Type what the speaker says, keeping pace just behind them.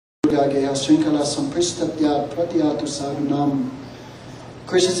Yageha Srinkala Sampristatyat Pratyatu Sadhunam.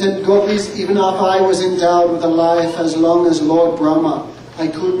 Krishna said, Gopis, even if I was endowed with a life as long as Lord Brahma, I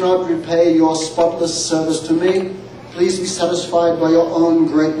could not repay your spotless service to me. Please be satisfied by your own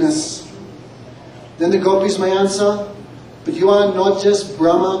greatness. Then the Gopis may answer, but you are not just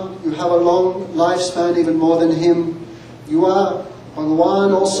Brahma, you have a long lifespan, even more than him. You are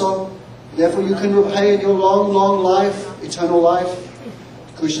Bhagavan also, therefore you can repay in your long, long life, eternal life.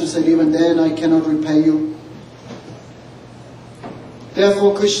 Krishna said, even then I cannot repay you.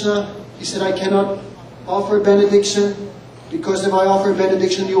 Therefore Krishna, he said, I cannot offer benediction, because if I offer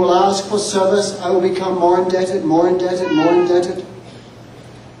benediction you will ask for service, I will become more indebted, more indebted, more indebted.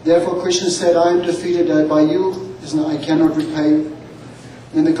 Therefore Krishna said, I am defeated by you, I cannot repay you.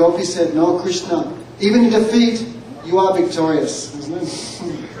 Then the Gopis said, no Krishna, even in defeat you are victorious, isn't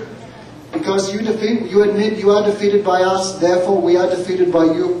it? Because you admit you are defeated by us, therefore we are defeated by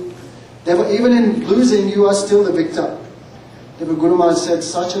you. Therefore even in losing you are still the victor. Therefore Guru Maharaj said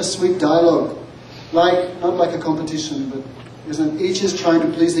such a sweet dialogue, not like a competition, but each is trying to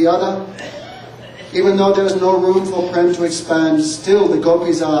please the other. Even though there is no room for Prem to expand, still the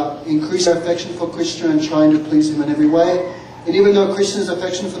Gopis are increasing their affection for Krishna and trying to please him in every way. And even though Krishna's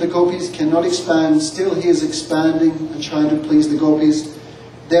affection for the Gopis cannot expand, still he is expanding and trying to please the Gopis.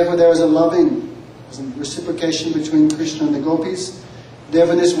 Therefore there is a loving reciprocation between Krishna and the Gopis.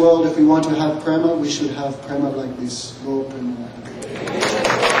 Therefore in this world, if we want to have prema, we should have prema like this. Go prema.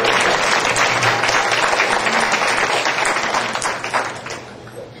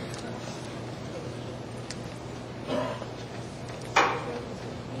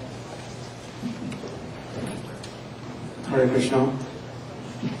 Hare Krishna.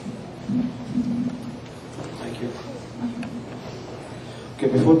 Thank you. Okay,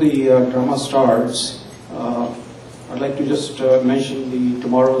 before the drama starts, I'd like to just mention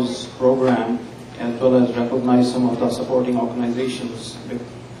tomorrow's program, as well as recognize some of the supporting organizations that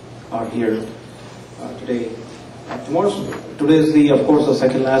are here today. Today is of course, the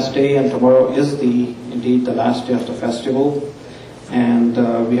second last day, and tomorrow is indeed the last day of the festival. And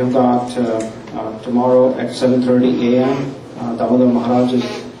we have got tomorrow at 7:30 a.m. Damodar Maharaj is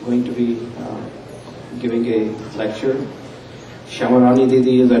going to be giving a lecture. Shyamarani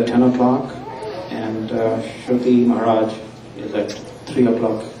Didi is at 10 o'clock, and Shruti Maharaj is at 3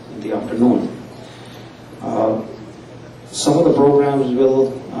 o'clock in the afternoon. Some of the programs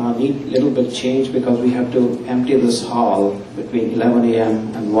will need a little bit change because we have to empty this hall between 11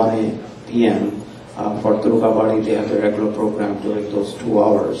 a.m. and 1 p.m. For Durgabadi, they have the regular program during those 2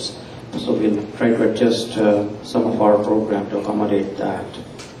 hours. So we'll try to adjust some of our program to accommodate that.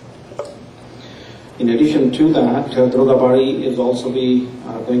 In addition to that, Durgabadi is also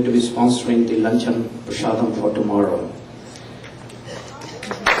going to be sponsoring the Lanchan Prasadam for tomorrow.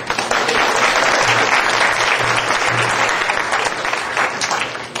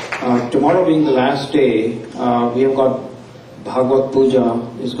 Tomorrow being the last day, we have got Bhagavad Puja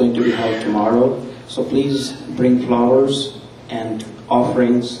is going to be held tomorrow. So please bring flowers and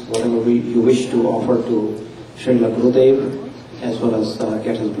offerings, whatever you wish to offer to Srila Gurudev, as well as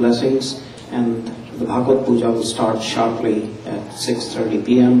get his blessings. And the Bhagavad Puja will start sharply at 6:30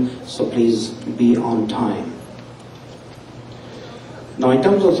 p.m. So please be on time. Now, in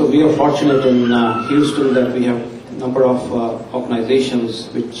terms of, we are fortunate in Houston that we have a number of organizations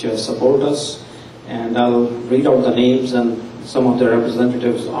which support us, and I'll read out the names, and some of the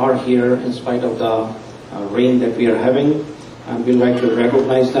representatives are here in spite of the rain that we are having, and we'd like to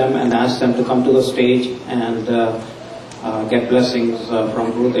recognize them and ask them to come to the stage and get blessings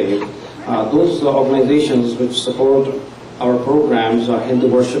from Gurudev. Those organizations which support our programs are Hindu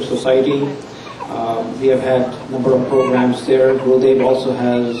Worship Society. We have had a number of programs there. Gurudev also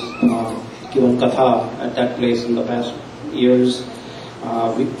has given katha at that place in the past years.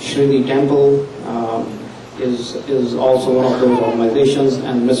 Sridi Temple is also one of those organizations,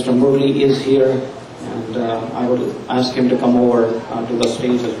 and Mr. Murli is here, and I would ask him to come over to the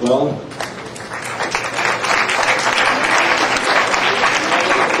stage as well.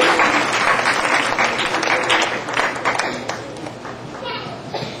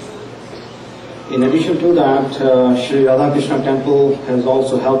 In addition to that, Sri Radhakrishna Temple has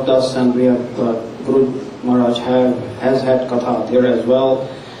also helped us, and we have Guru Maharaj has had katha there as well.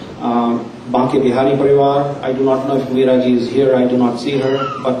 Banki Bihari Parivar, I do not know if Meeraji is here, I do not see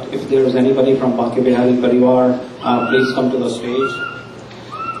her, but if there is anybody from Banki Bihari Parivar, please come to the stage.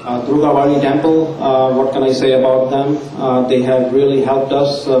 Durgavadi Temple, what can I say about them? They have really helped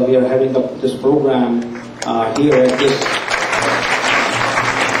us. We are having this program here at this.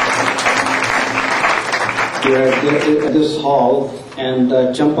 here at this hall, and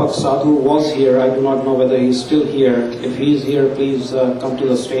Champak Sadhu was here. I do not know whether he's still here. If he's here, please come to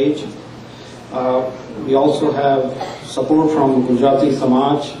the stage. We also have support from Gujarati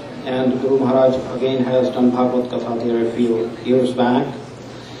Samaj, and Guru Maharaj again has done Bhagavad Katha there a few years back.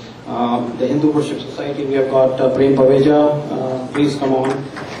 The Hindu Worship Society, we have got Prem Paveja. Please come on.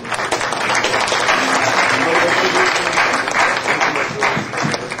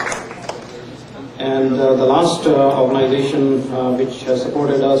 And the last organization which has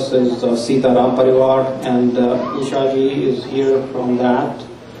supported us is Sita Ram Parivar, and Usha ji is here from that.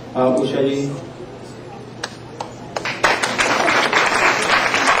 Usha ji.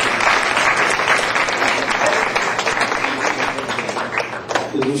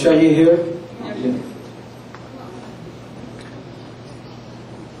 Is Usha ji here?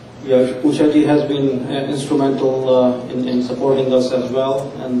 Yeah, Usha ji has been instrumental in supporting us as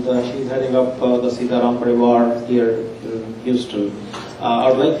well, and she's heading up the Sitaram Parivar here in Houston.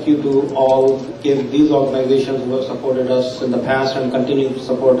 I would like you to all give these organizations who have supported us in the past and continue to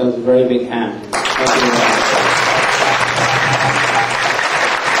support us a very big hand. Thank you very much.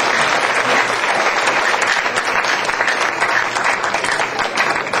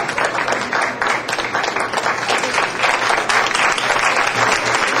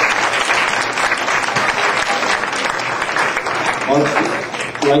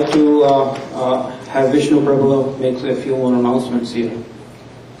 I'd like to have Vishnu Prabhu make a few more announcements here.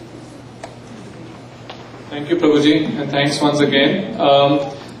 Thank you, Prabhuji, and thanks once again.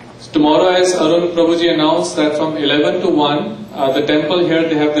 Tomorrow, as Arun Prabhuji announced, that from 11 to 1, the temple here,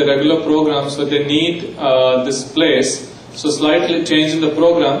 they have the regular program, so they need this place. So slightly change in the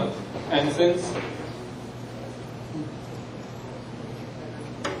program, and since...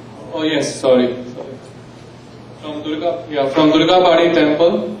 Oh yes, sorry. From Durga Padi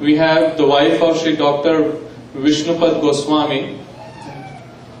temple, we have the wife of Sri Dr. Vishnupad Goswami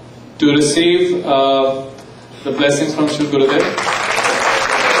to receive the blessings from Sri Gurudev.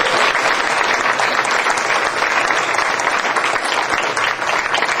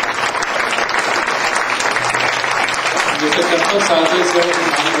 Mr. Champak Sadhu is going to be.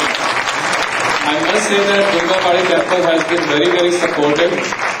 I must say that Durga Padi temple has been very, very supportive.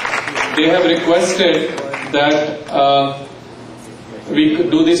 They have requested that we could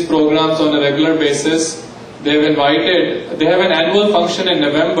do these programs on a regular basis. They have an annual function in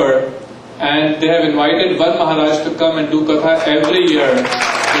November, and they have invited one Maharaj to come and do Katha every year with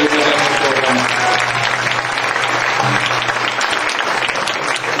the annual program.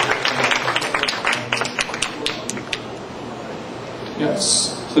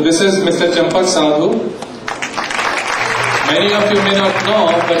 Yes. So this is Mr. Champak Sadhu. Many of you may not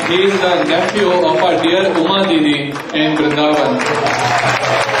know, but he is the nephew of our dear Uma Didi in Vrindavan.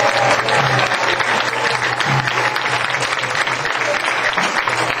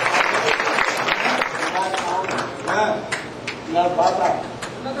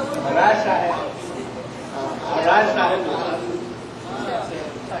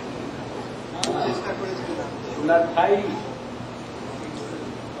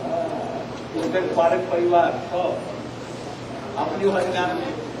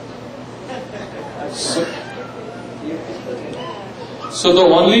 So the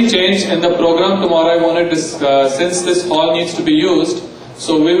only change in the program tomorrow I wanted to, since this hall needs to be used,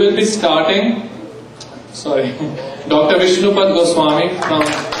 so we will be starting, Dr. Vishnupad Goswami from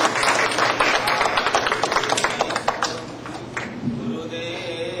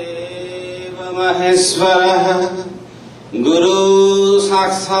Gurudeva Maheshwara Guru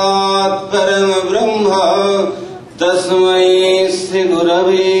Sakshat Param Brahma Tasmai Sri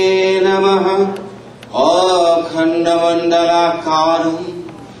Gurave Namaha Akhandamandalakaram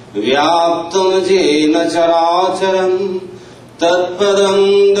Vyaptam Jena Characharam Tatpadam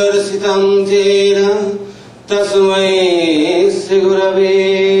Darsitam Jena Tasmai Sri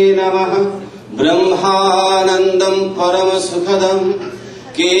Gurave Namaha Brahmanandam Paramasukhadam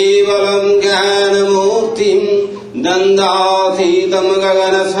Kevalam Jnanamurtim Dandatitam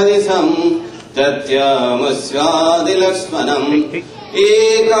Gagana Sadisam Tatyamasvadi Lakshmanam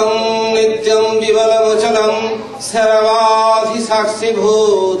Ekam Nityam Vivalamchalam Saravadhi Sakshi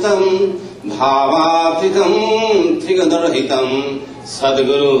Bhutam Bhavapitam Trigadarhitam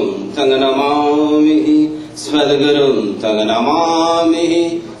Sadguru Tanganamami Swadguru Tanganamami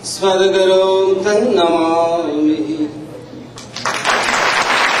Swadguru Tanganamami.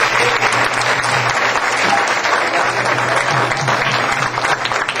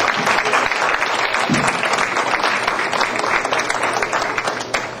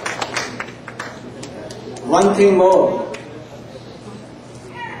 One thing more,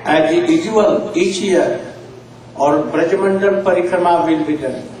 as usual, each year or Brajamandal Parikrama will be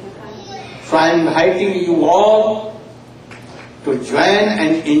done. So I am inviting you all to join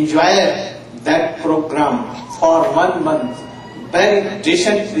and enjoy that program for 1 month. Very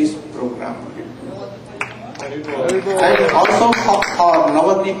decent this program. And also for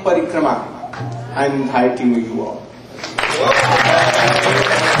Navadip Parikrama, I am inviting you all.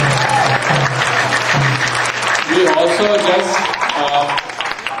 We also just,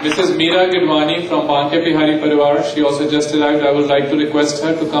 Mrs. Meera Gidwani from Banke Bihari Parivar, she also just arrived. I would like to request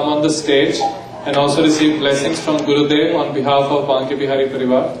her to come on the stage and also receive blessings from Gurudev on behalf of Banke Bihari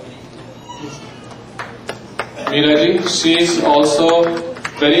Parivar. Meera ji, she is also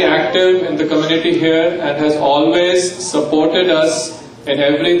very active in the community here and has always supported us in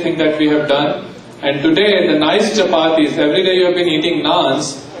everything that we have done. And today, the nice chapatis, every day you have been eating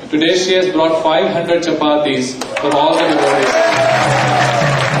naans, today she has brought 500 chapatis for all the devotees.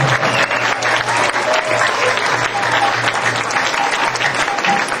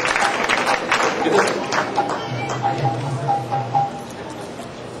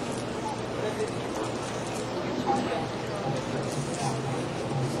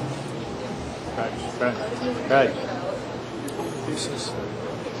 Right.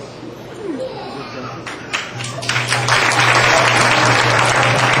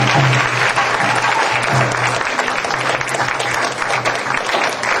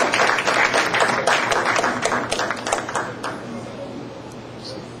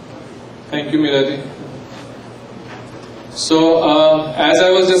 Thank you, Miraji. So, as I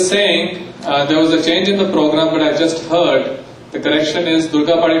was just saying, there was a change in the program, but I just heard the correction is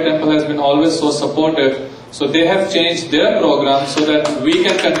Durga Padi Temple has been always so supportive. So they have changed their program so that we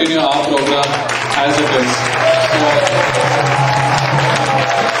can continue our program as it is.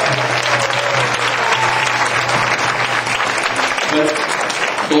 But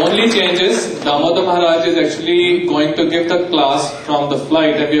the only change is Damodar Maharaj is actually going to give the class from the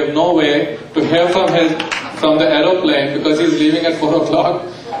flight, and we have no way to hear from the aeroplane because he is leaving at 4 o'clock.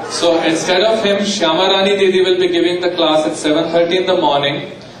 So instead of him, Shyamarani Didi will be giving the class at 7:30 in the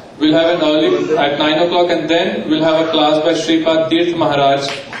morning. We'll have an early at 9 o'clock, and then we'll have a class by Sripad Tirth Maharaj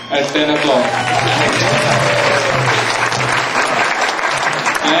at 10 o'clock.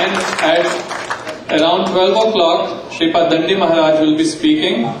 And at around 12 o'clock, Sripad Dandi Maharaj will be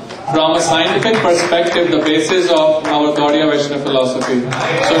speaking from a scientific perspective, the basis of our Gaudiya Vaishnava philosophy.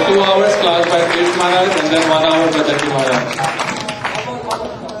 So 2 hours class by Tirth Maharaj and then 1 hour by Dandi Maharaj.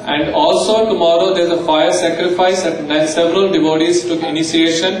 And also tomorrow there's a fire sacrifice and several devotees took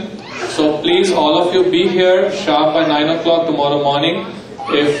initiation. So please all of you be here sharp by 9 o'clock tomorrow morning.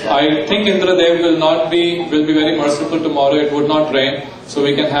 If I think Indradev will be very merciful tomorrow, it would not rain, so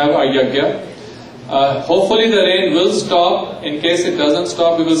we can have a yagya. Hopefully the rain will stop. In case it doesn't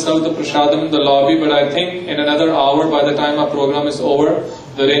stop, we will serve the prasadam in the lobby, but I think in another hour by the time our program is over,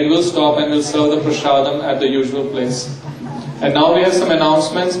 the rain will stop and we'll serve the prasadam at the usual place. And now we have some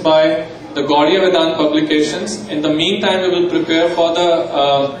announcements by the Gaudiya Vedanta publications. In the meantime, we will prepare for the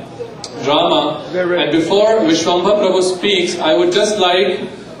drama. And before Vishwambha Prabhu speaks, I would just like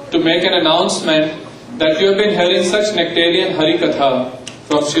to make an announcement that you have been hearing such nectarian Harikatha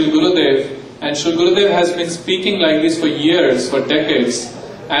from Shri Gurudev. And Shri Gurudev has been speaking like this for years, for decades.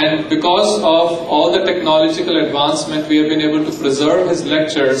 And because of all the technological advancement, we have been able to preserve his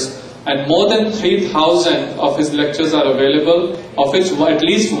lectures. And more than 3,000 of his lectures are available, of which at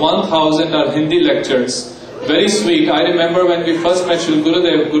least 1,000 are Hindi lectures. Very sweet. I remember when we first met Shri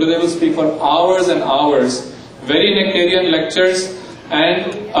Gurudev, Gurudev will speak for hours and hours. Very nectarian lectures and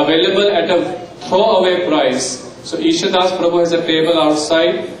available at a throwaway price. So Ishadas Prabhu has a table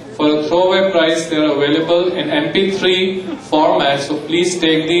outside. For a throwaway price, they are available in MP3 format. So please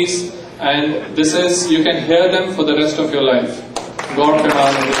take these, and you can hear them for the rest of your life. God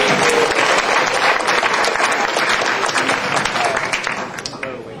Pranam.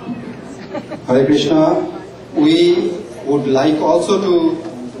 Hare Krishna. We would like also to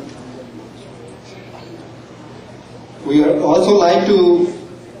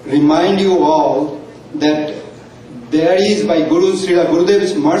remind you all that there is, by Srila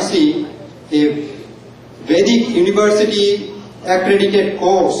Gurudev's mercy, a Vedic University accredited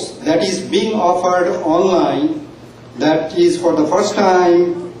course that is being offered online. That is for the first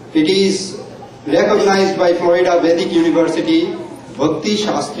time. It is recognized by Florida Vedic University, Bhakti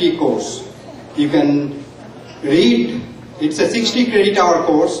Shastri course. You can read. It's a 60 credit hour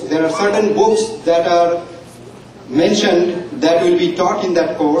course. There are certain books that are mentioned that will be taught in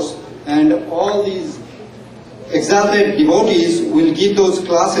that course, and all these exalted devotees will give those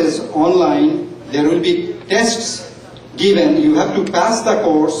classes online. There will be tests given. You have to pass the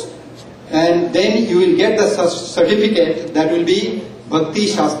course, and then you will get the certificate that will be Bhakti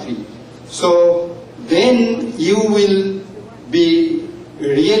Shastri. So then you will be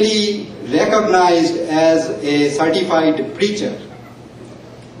really recognized as a certified preacher.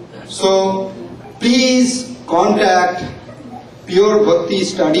 So please contact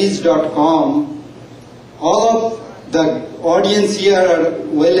PureBhakti.Tv. All of the audience here are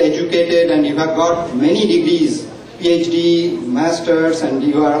well educated and you have got many degrees, PhD, masters, and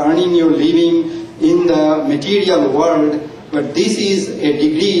you are earning your living in the material world. But this is a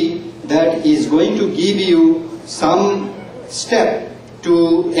degree that is going to give you some step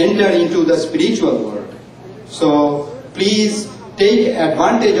to enter into the spiritual world. So please take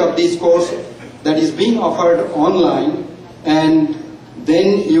advantage of this course that is being offered online, and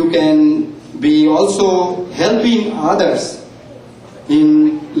then you can be also helping others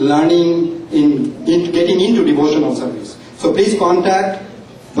in learning, in getting into devotional service. So please contact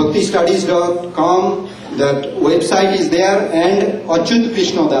bhaktistudies.com, that website is there, and Achyut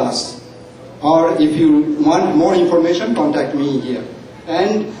Krishna Das. Or if you want more information, contact me here.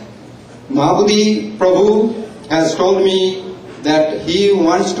 And Mahabodhi Prabhu has told me that he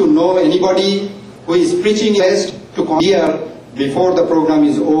wants to know anybody who is preaching West to come here before the program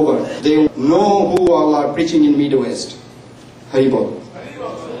is over. They know who all are preaching in Midwest. Haribol.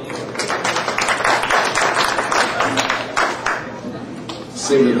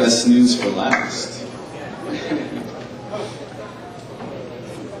 Save the best news for last.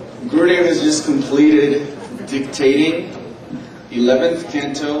 Gurudev has just completed dictating 11th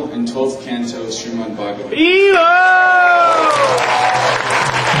canto and 12th canto of Srimad Bhagavatam.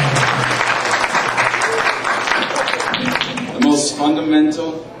 The most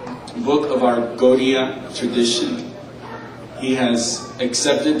fundamental book of our Gaudiya tradition. He has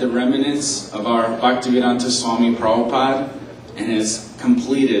accepted the remnants of our Bhaktivedanta Swami Prabhupada and has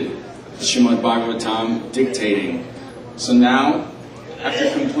completed the Srimad Bhagavatam dictating. So now, after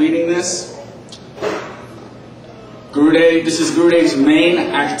completing this, this is Gurudev's main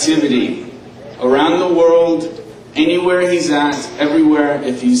activity. Around the world, anywhere he's at, everywhere,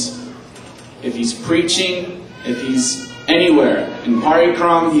 if he's preaching, if he's anywhere. In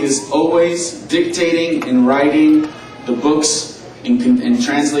Parikram, he is always dictating and writing the books and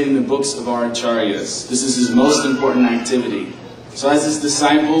translating the books of our acharyas. This is his most important activity. So as his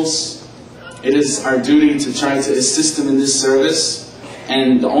disciples, it is our duty to try to assist him in this service.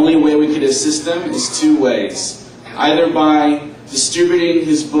 And the only way we could assist him is two ways. Either by distributing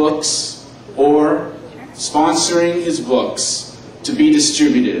his books or sponsoring his books to be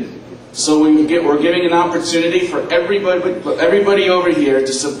distributed. So we're giving an opportunity for everybody over here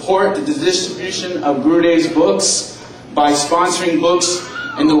to support the distribution of Gurudev's books by sponsoring books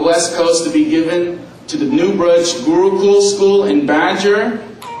in the West Coast to be given to the New Braj Gurukul School in Badger.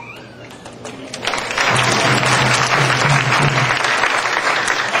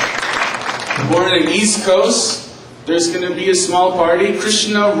 For the East Coast, there's going to be a small party.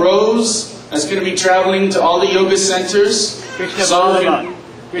 Krishna Rose is going to be traveling to all the yoga centers. So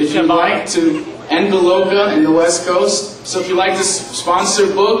if you'd like to end the Loka in the West Coast, so if you'd like to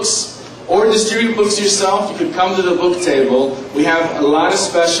sponsor books or distribute books yourself, you could come to the book table. We have a lot of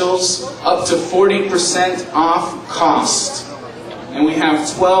specials, up to 40% off cost. And we have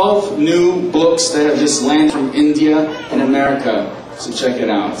 12 new books that have just landed from India and America. So check it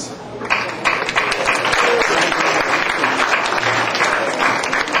out.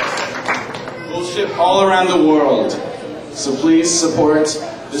 All around the world. So please support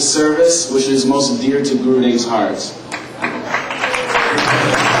this service, which is most dear to Gurudev's heart.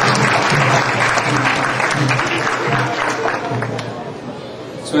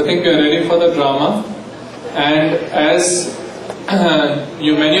 So I think we are ready for the drama. And as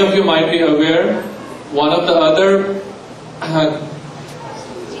many of you might be aware, one of the other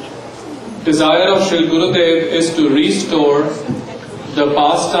desire of Sri Gurudev is to restore the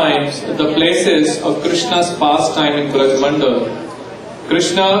pastimes, the places of Krishna's pastime in Brajmandal.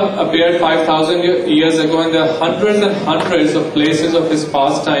 Krishna appeared 5,000 years ago, and there are hundreds and hundreds of places of his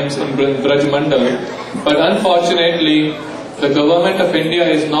pastimes in Brajmandal. But unfortunately, the government of India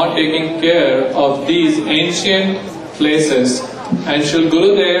is not taking care of these ancient places. And Sri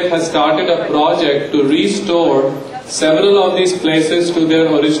Gurudev has started a project to restore several of these places to their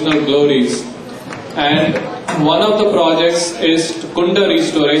original glories. And one of the projects is Kunda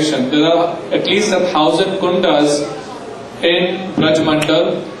restoration. There are at least 1,000 kundas in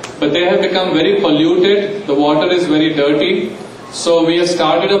Brajmandal, but they have become very polluted. The water is very dirty. So we have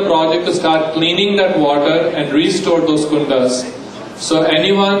started a project to start cleaning that water and restore those kundas. So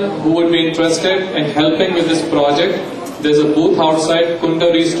anyone who would be interested in helping with this project, There's a booth outside,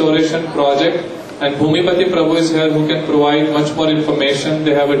 Kunda Restoration Project, and Bhumipati Prabhu is here who can provide much more information.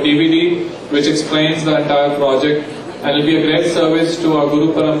 They have a DVD which explains the entire project, and it will be a great service to our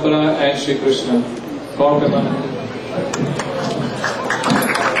Guru Parampara and Shri Krishna. God bless.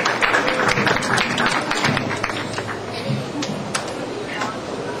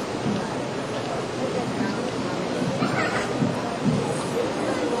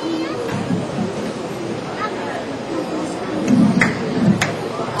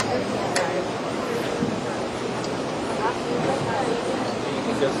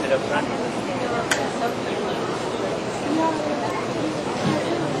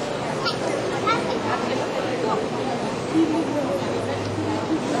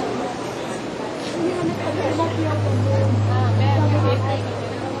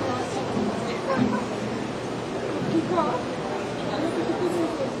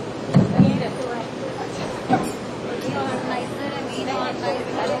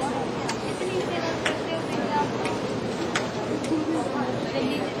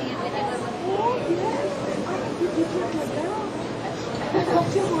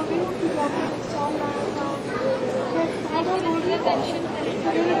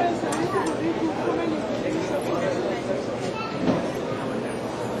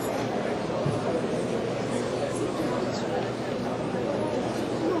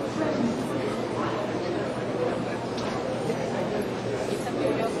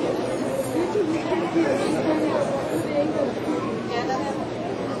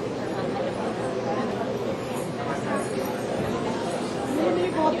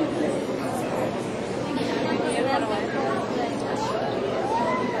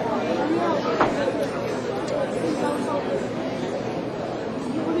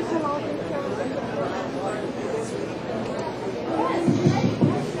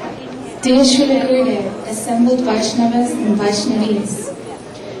 Dear Srila Gurudev, assembled Vaishnavas and Vaishnavis,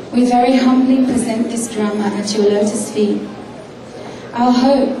 we very humbly present this drama at your lotus feet. Our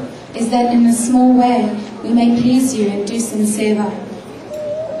hope is that in a small way we may please you and do some seva.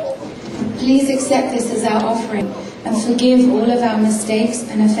 Please accept this as our offering and forgive all of our mistakes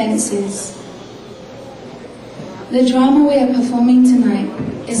and offences. The drama we are performing tonight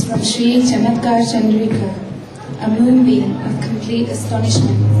is from Sri Chamatkar Chandrika, a moonbeam of complete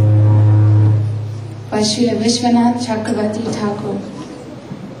astonishment, by Srila Vishwanath Chakravarti Thakur,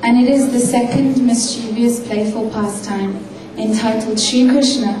 and it is the second mischievous playful pastime entitled Sri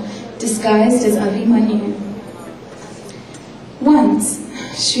Krishna disguised as Abhimanyu. Once,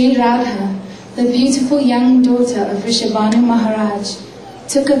 Sri Radha, the beautiful young daughter of Rishabhanu Maharaj,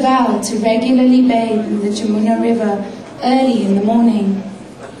 took a vow to regularly bathe in the Jamuna river early in the morning.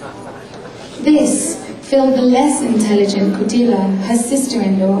 This filled the less intelligent Kutila, her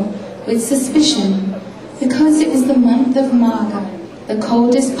sister-in-law, with suspicion, because it was the month of Magha, the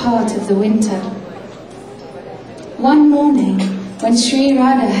coldest part of the winter. One morning, when Sri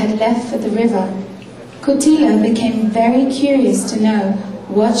Radha had left for the river, Kutila became very curious to know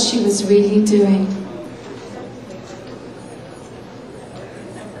what she was really doing.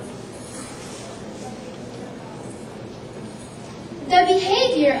 The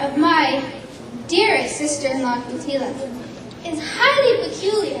behavior of my dearest sister-in-law Kutila is highly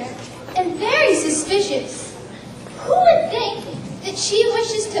peculiar and very suspicious. Who would think that she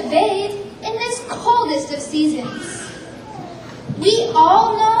wishes to bathe in this coldest of seasons? We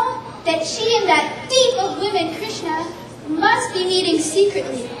all know that she and that thief of women, Krishna, must be meeting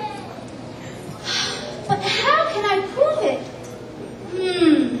secretly. But how can I prove it?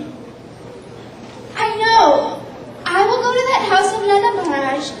 I know. I will go to that house of Nanda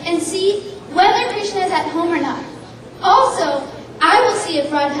Maharaj and see whether Krishna is at home or not. Also, I will see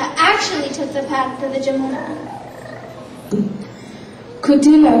if Radha actually took the path to the Jamuna.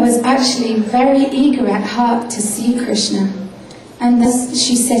 Kutila was actually very eager at heart to see Krishna, and thus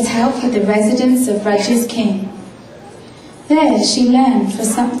she set out for the residence of Raja's king. There she learned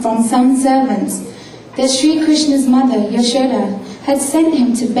from some servants that Sri Krishna's mother, Yashoda, had sent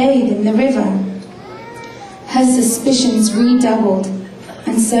him to bathe in the river. Her suspicions redoubled,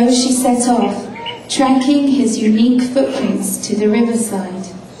 and so she set off, tracking his unique footprints to the riverside.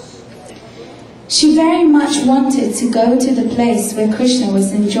 She very much wanted to go to the place where Krishna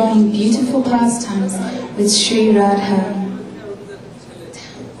was enjoying beautiful pastimes with Sri Radha.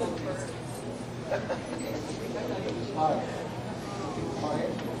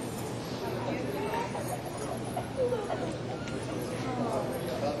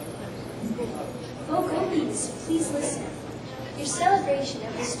 Oh, gopis, please listen. Your celebration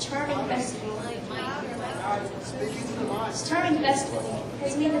of this charming festival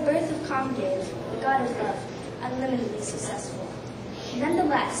has made the birth of Kamdev, the god of love, unlimitedly successful.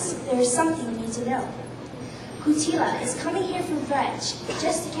 Nonetheless, there is something you need to know. Kutila is coming here from Vraj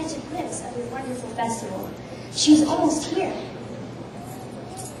just to catch a glimpse of his wonderful festival. She's almost here.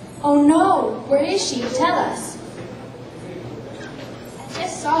 Oh no, where is she? Tell us. I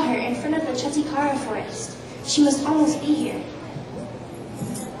just saw her in front of the Chatikara forest. She must almost be here.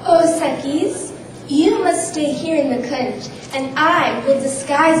 Oh, Sakis, you must stay here in the Kunj, and I will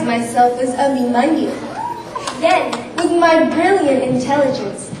disguise myself as Abhimanyu. Then, with my brilliant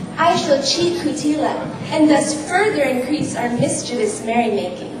intelligence, I shall cheat Kutila, and thus further increase our mischievous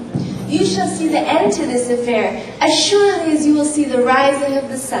merrymaking. You shall see the end to this affair, as surely as you will see the rising of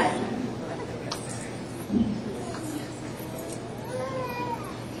the sun.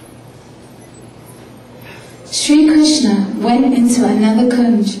 Sri Krishna went into another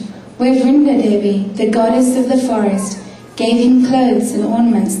kunj, where Vrinda Devi, the goddess of the forest, gave him clothes and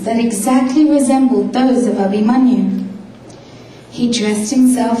ornaments that exactly resembled those of Abhimanyu. He dressed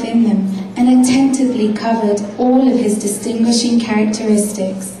himself in them and attentively covered all of his distinguishing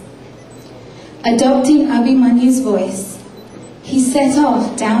characteristics. Adopting Abhimanyu's voice, he set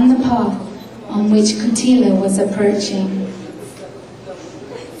off down the path on which Kutila was approaching.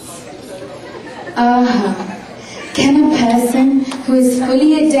 Aha! Can a person who is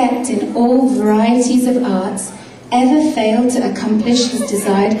fully adept in all varieties of arts ever fail to accomplish his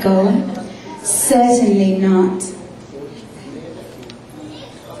desired goal? Certainly not.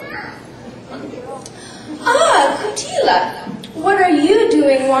 Ah, Kutila! What are you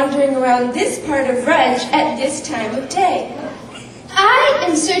doing wandering around this part of Vraj at this time of day? I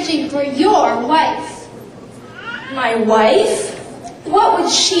am searching for your wife. My wife? What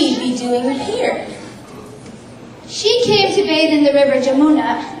would she be doing here? She came to bathe in the river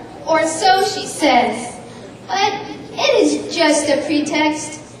Jamuna, or so she says. But it is just a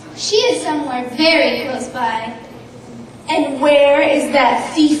pretext. She is somewhere very close by. And where is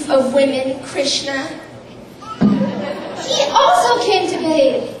that thief of women, Krishna? He also came to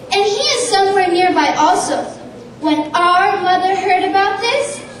bathe, and he is somewhere nearby also. When our mother heard about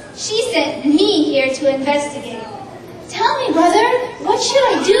this, she sent me here to investigate. Tell me, brother, what should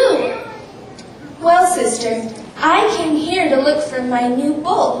I do? Well, sister, I came here to look for my new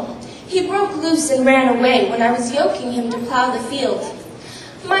bull. He broke loose and ran away when I was yoking him to plow the field.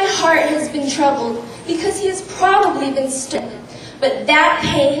 My heart has been troubled because he has probably been struck. But that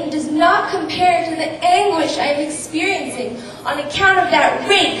pain does not compare to the anguish I am experiencing on account of that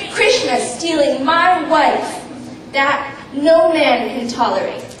rape, Krishna stealing my wife. That no man can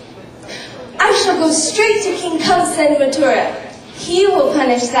tolerate. I shall go straight to King Kamsa in Mathura. He will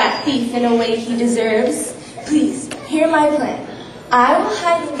punish that thief in a way he deserves. Please, hear my plan. I will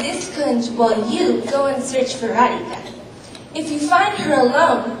hide in this kunj while you go and search for Radhika. If you find her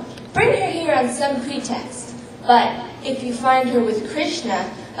alone, bring her here on some pretext. But if you find her with Krishna,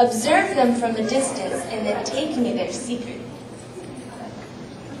 observe them from a distance and then take me their secret.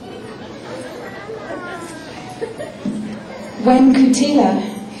 When Kutila,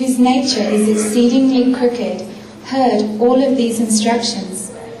 whose nature is exceedingly crooked, heard all of these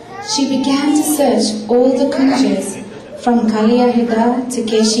instructions, she began to search all the kunjas from Kaliyahida to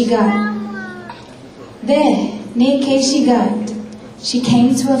Keshigat. There, near Keshigat, she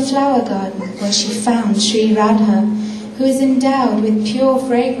came to a flower garden where she found Sri Radha, who is endowed with pure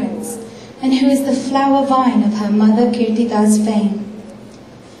fragrance and who is the flower vine of her mother Kirtida's fame.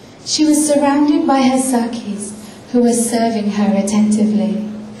 She was surrounded by her Sakhis, who were serving her attentively.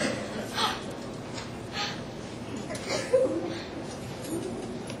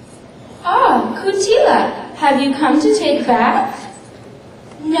 Ah, Kutila, have you come to take bath?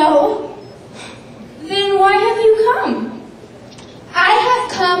 No. Then why have you come? I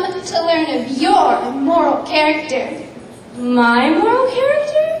have come to learn of your moral character. My moral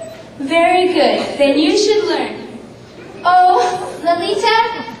character? Very good, then you should learn. Oh,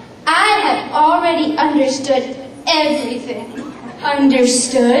 Lalita, I have already understood everything.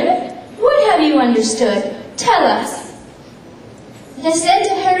 Understood? What have you understood? Tell us. The scent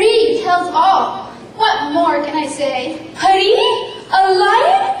of Hari tells all. What more can I say? Hari? A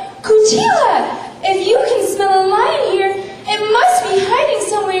lion? Kutila! If you can smell a lion here, it must be hiding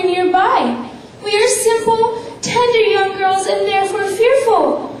somewhere nearby. We are simple, tender young girls and therefore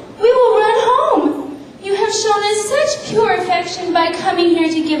fearful. We will run home. You have shown us such pure affection by coming here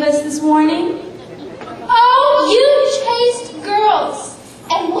to give us this warning. Oh, you chaste girls!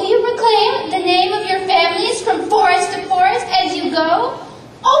 And will you proclaim the name of your families from forest to forest as you go?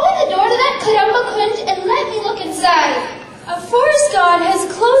 Open the door to that Kadamba Kunj and let me look inside. A forest god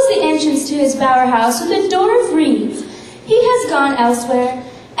has closed the entrance to his bower house with a door of reeds. He has gone elsewhere,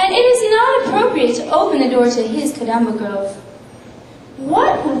 and it is not appropriate to open the door to his Kadamba grove.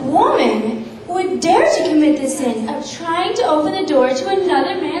 What woman would dare to commit the sin of trying to open the door to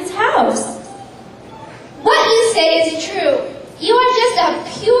another man's house? What you say is true. You are just a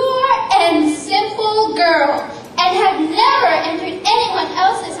pure and simple girl and have never entered anyone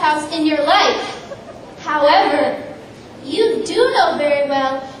else's house in your life. However, you do know very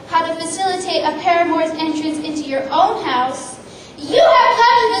well how to facilitate a paramour's entrance into your own house. You have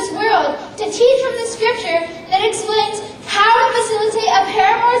come to this world to teach from the scripture that explains how to facilitate a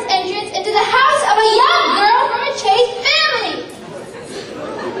paramour's entrance into the house of a young girl from a chaste family.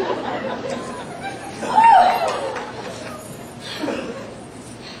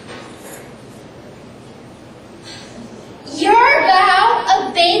 Your vow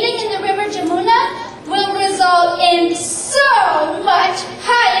of bathing in the river Jamuna will result in so much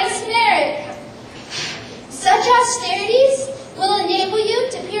pious merit. Such austerities will enable you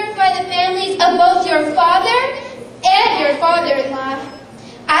to purify the families of both your father and your father-in-law.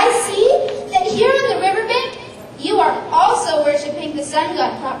 I see that here on the riverbank, you are also worshipping the sun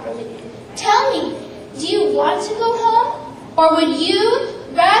god properly. Tell me, do you want to go home, or would you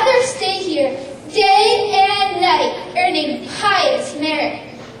rather stay here day and night, earning pious merit?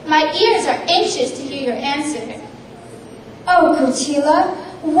 My ears are anxious to hear your answer. Oh, Kutila,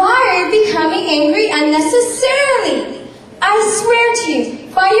 why are you becoming angry unnecessarily? I swear to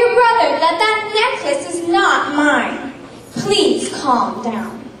you, by your brother, that that necklace is not mine. Please calm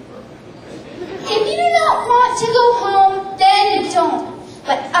down. If you do not want to go home, then don't.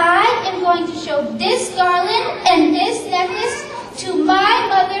 But I am going to show this garland and this necklace to my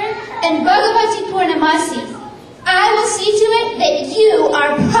mother and Bhagavati Purnamasi. I will see to it that you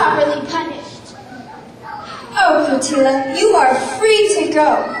are properly punished. Oh, Kutila, you are free to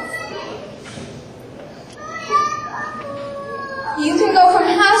go. You can go from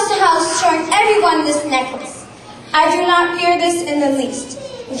house to house showing everyone this necklace. I do not fear this in the least,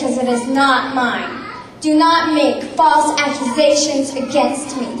 because it is not mine. Do not make false accusations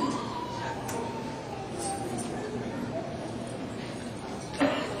against me.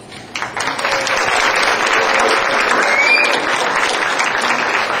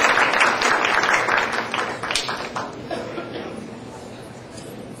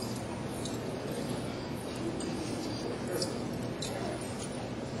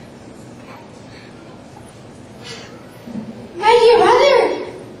 My dear brother,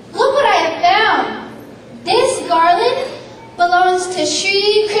 look what I have found. This garland belongs to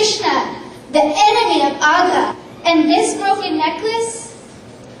Sri Krishna, the enemy of Aga. And this broken necklace,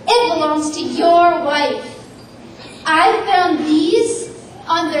 it belongs to your wife. I found these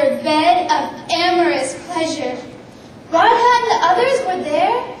on their bed of amorous pleasure. Radha and the others were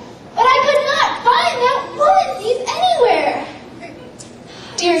there, but I could not find that woman's these anywhere.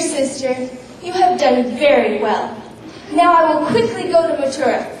 Dear sister, you have done very well. Now I will quickly go to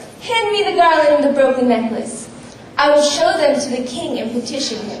Mathura. Hand me the garland and the broken necklace. I will show them to the king and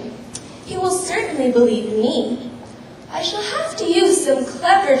petition him. He will certainly believe me. I shall have to use some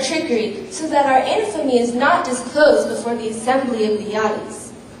clever trickery so that our infamy is not disclosed before the assembly of the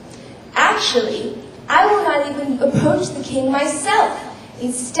yadis. Actually, I will not even approach the king myself.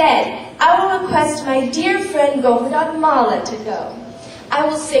 Instead, I will request my dear friend Govardhan Mala to go. I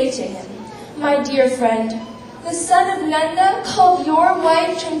will say to him, my dear friend, the son of Nanda called your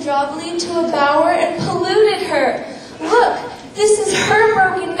wife Chandravali to a bower and polluted her. Look, this is her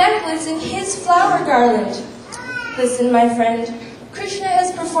broken necklace and his flower garland. Listen, my friend, Krishna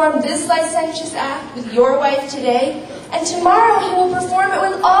has performed this licentious act with your wife today, and tomorrow he will perform it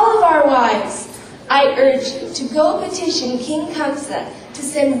with all of our wives. I urge you to go petition King Kamsa to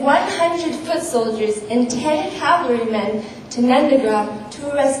send 100 foot soldiers and 10 cavalrymen to Nandagram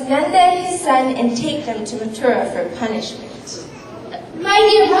to arrest Nanda and his son and take them to Mathura for punishment. My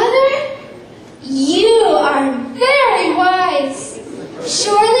dear brother, you are very wise.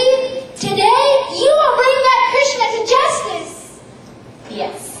 Surely, today you will bring back Krishna to justice.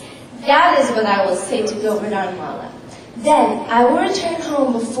 Yes, that is what I will say to Govardhan Mala. Then I will return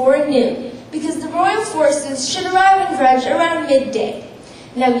home before noon, because the royal forces should arrive in Vraj around midday.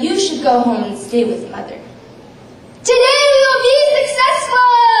 Now you should go home and stay with mother. Today we will be successful!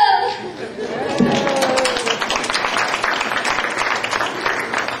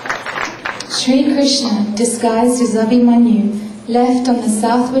 Sri Krishna, disguised as Abhimanyu, left on the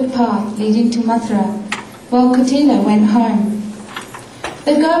southward path leading to Mathura, while Kutila went home.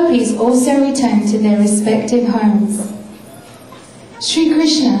 The gopis also returned to their respective homes. Sri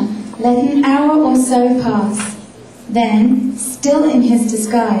Krishna let an hour or so pass. Then, still in his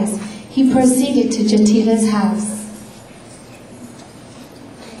disguise, he proceeded to Jatila's house.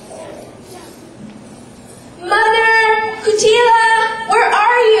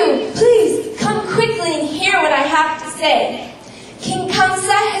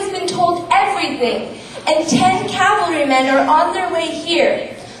 everything, and 10 cavalrymen are on their way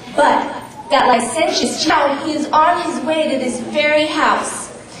here. But that licentious child, he is on his way to this very house.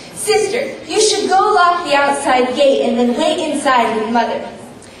 Sister, you should go lock the outside gate and then wait inside with Mother.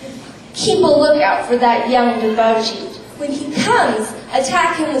 Keep a lookout for that young debauchee. When he comes,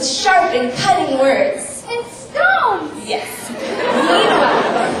 attack him with sharp and cutting words. And stones! Yes.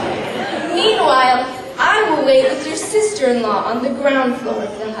 Meanwhile, I will wait with your sister-in-law on the ground floor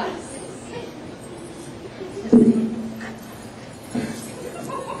of the house.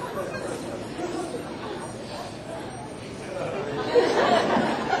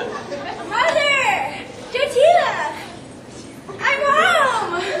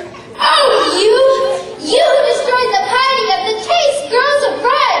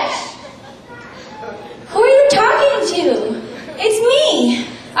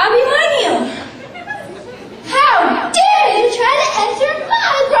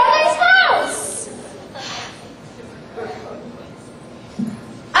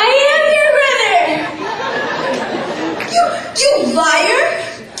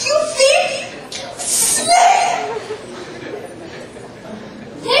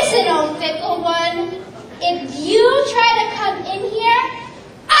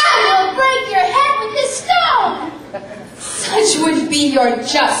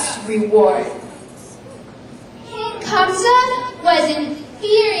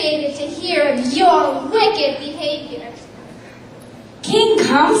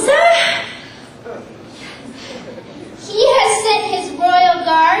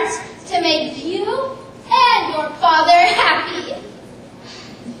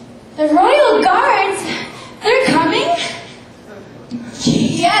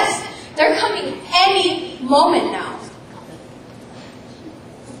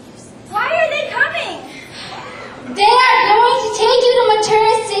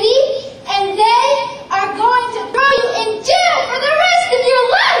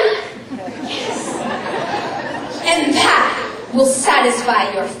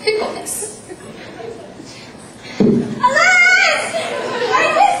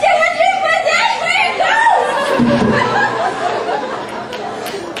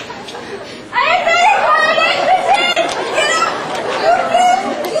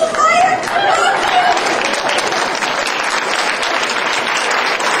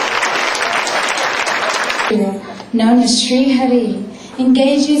 known as Sri Hari,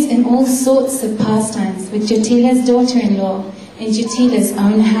 engages in all sorts of pastimes with Jyotila's daughter-in-law in Jyotila's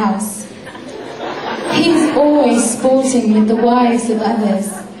own house. He's always sporting with the wives of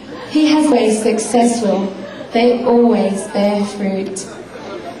others. He has always successful. They always bear fruit.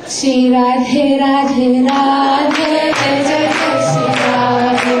 Shri Radhe Radhe Radhe, Jai Jai Shri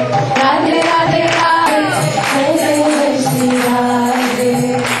Radhe, Radhe Radhe Radhe, Jai Jai Shri Radhe.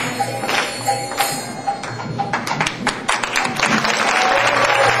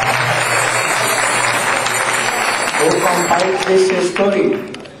 Who compiled this story?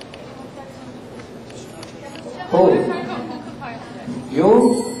 Who? You?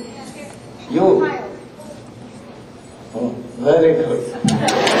 You? Oh, very good.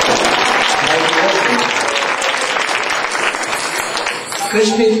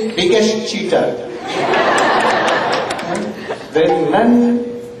 Krishna is biggest cheater. There is none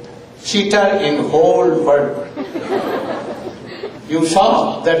cheater in whole world. You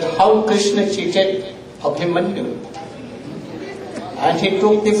saw that how Krishna cheated Abhimanyu. And he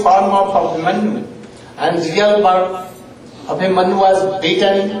took the form of Abhimanyu. And real birth, Abhimanyu was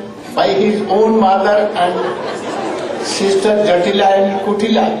beaten by his own mother and sister Jatila and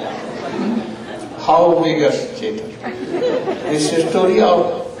Kutila. How biggest cheater. This is a story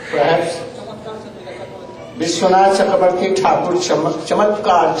of perhaps Vishwanath Chakrabarti Thakur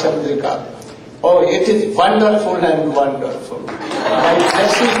Chamatkar Chandrika. Oh, it is wonderful and wonderful. My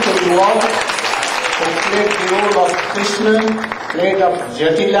blessing to you all who played the role of Krishna, played of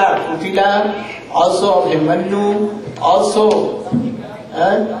Jatila, Kutila, also of Abhimanyu, also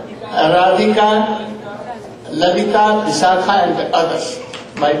Radhika, Lalita, Visakha and others.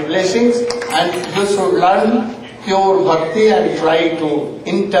 My blessings, and you should learn pure bhakti and try to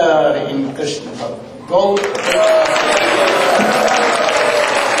enter in Krishna bhakti. Go.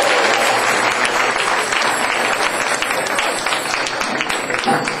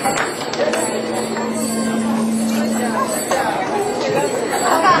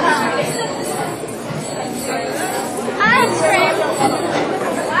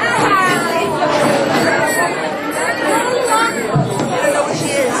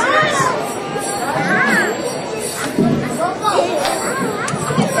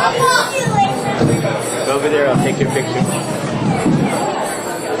 Over there, I'll take your picture.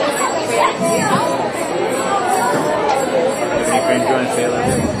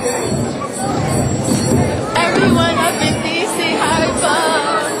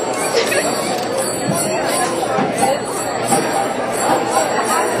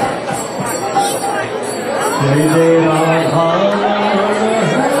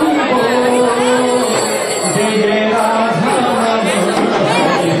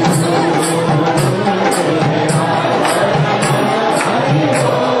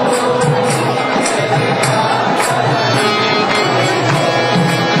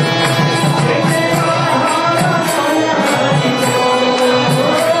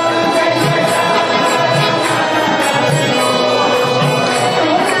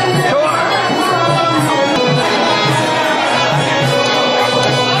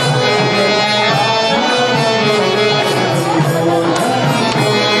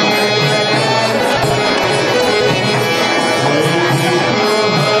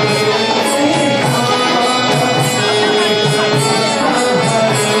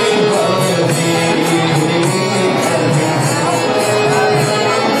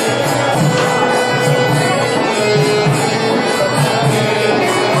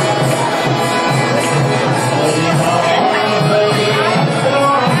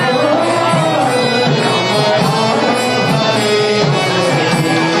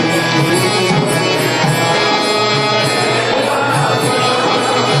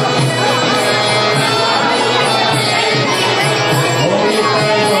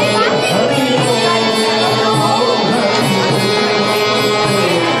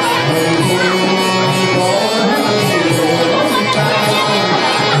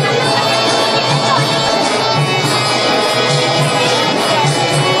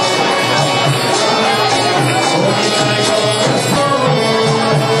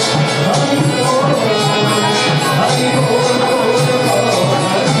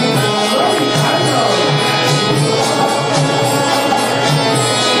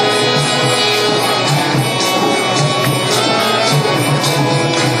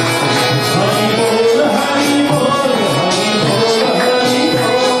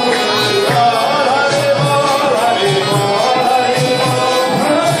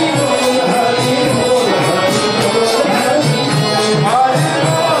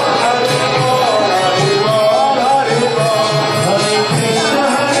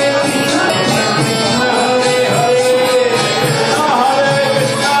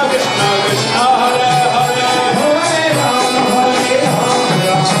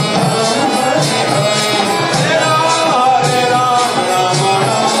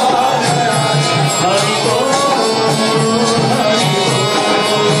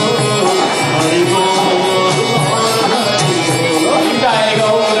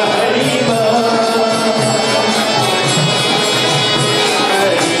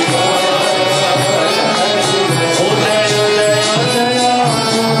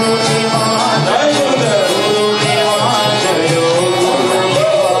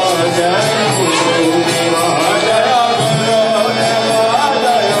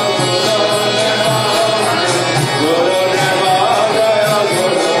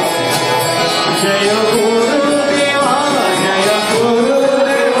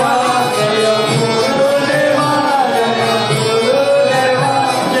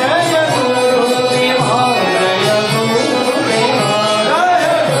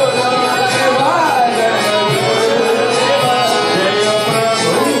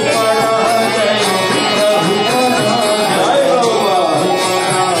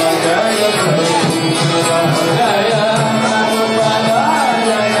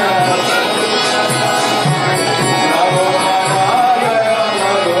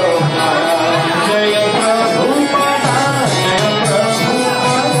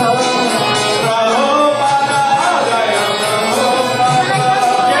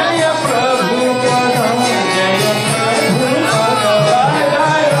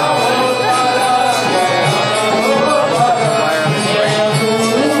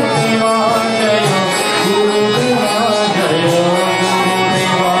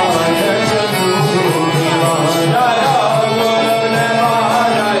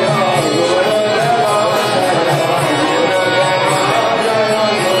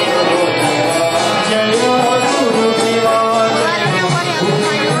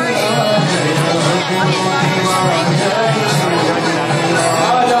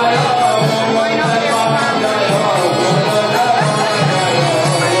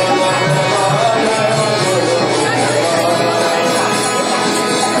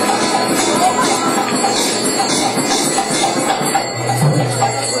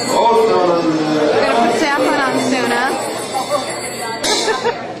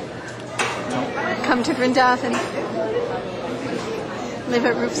 come to Vrindavan, live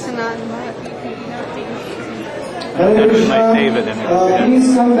at Rup Sanat. Hare Krishna.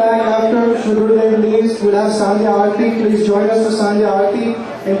 Please come back after Shri Gurudev leaves. We'll have Sandhya Aarti. Please join us for Sandhya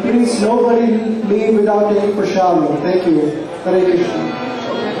Aarti. And please, nobody leave without taking prasadam. Thank you. Hare Krishna.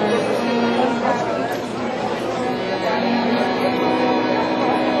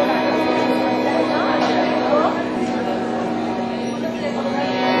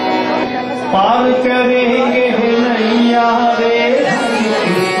 पार करे